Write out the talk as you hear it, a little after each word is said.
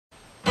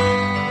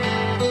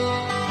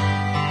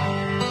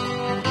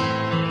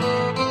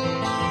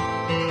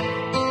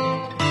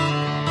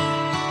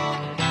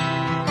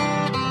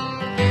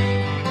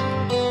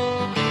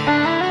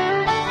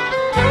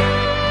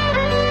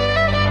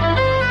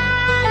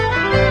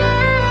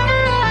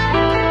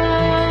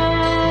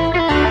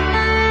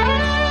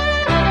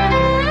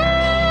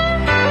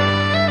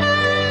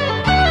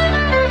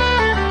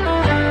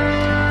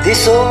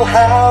This old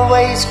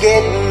highway's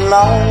getting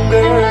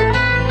longer.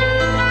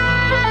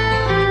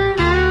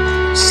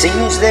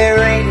 Seems there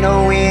ain't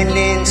no end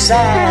in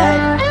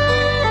sight.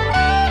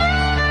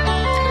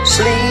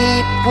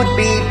 Sleep would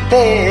be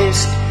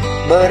best,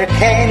 but I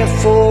can't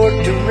afford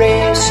to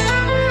rest.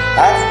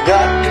 I've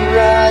got to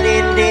ride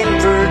in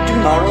Denver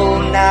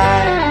tomorrow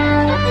night.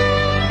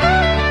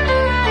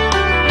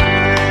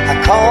 I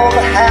called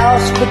the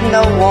house but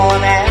no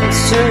one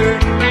answered.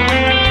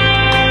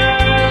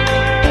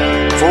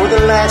 For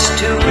the last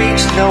 2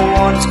 weeks no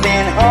one's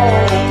been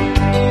home.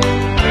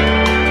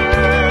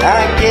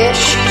 I guess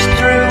she's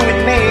through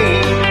with me.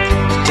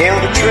 To tell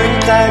the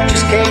truth, I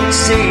just can't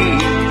see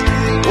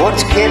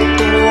what's kept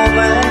the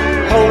woman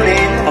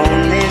holding on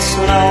this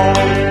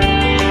long.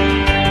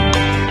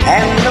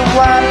 And the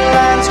white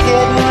line's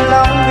getting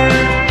longer,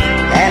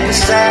 and the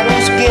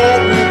saddle's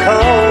getting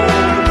cold.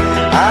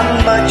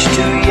 I'm much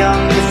too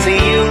young to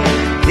feel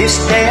this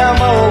damn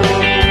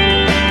old.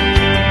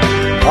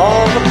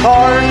 All the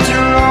cards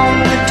are on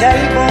the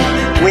table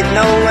with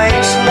no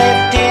ace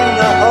left in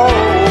the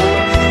hole.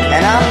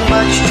 And I'm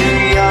much too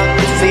young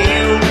to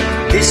feel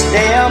this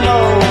damn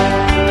old.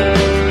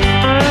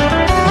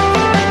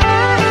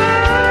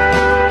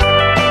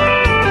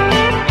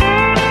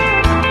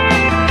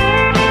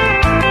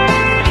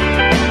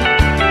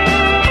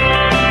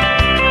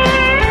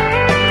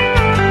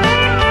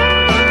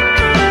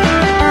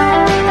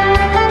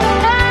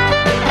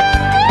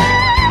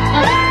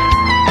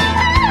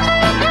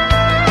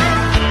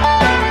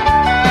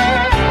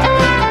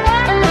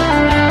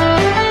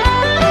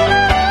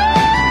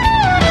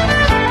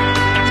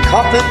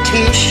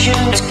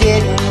 Competition's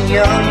getting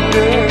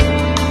younger,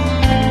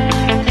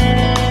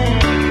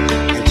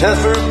 and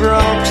tougher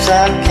broncs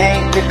I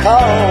can't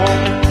recall.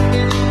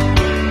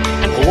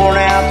 A worn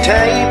out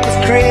tape of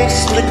Chris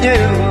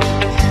Ledoux,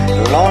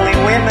 lonely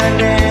women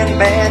and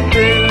bad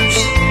booze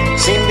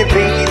seem to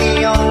be the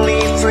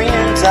only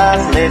friends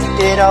I've left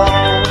at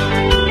all.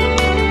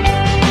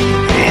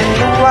 And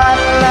the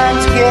white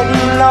line's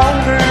getting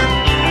longer,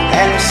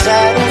 and the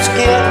saddle's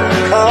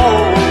getting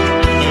cold.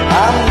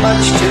 I'm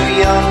much too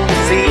young to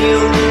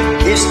feel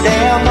this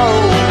damn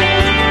old.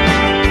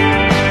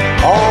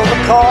 All the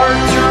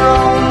cards are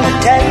on the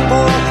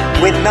table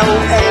with no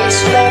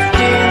ace left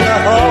in the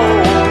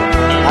hole.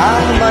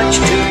 I'm much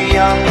too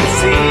young to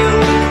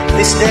feel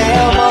this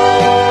damn old.